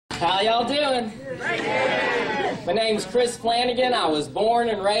How y'all doing? My name's Chris Flanagan. I was born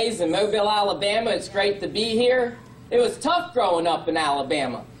and raised in Mobile, Alabama. It's great to be here. It was tough growing up in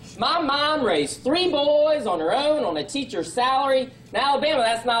Alabama. My mom raised 3 boys on her own on a teacher's salary. In Alabama,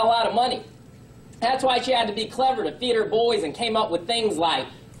 that's not a lot of money. That's why she had to be clever to feed her boys and came up with things like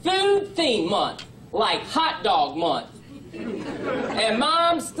Food Theme Month, like Hot Dog Month. And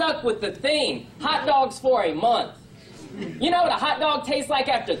Mom stuck with the theme, hot dogs for a month. You know what a hot dog tastes like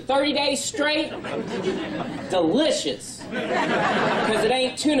after 30 days straight? Delicious. Because it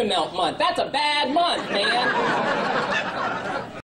ain't tuna melt month. That's a bad month, man.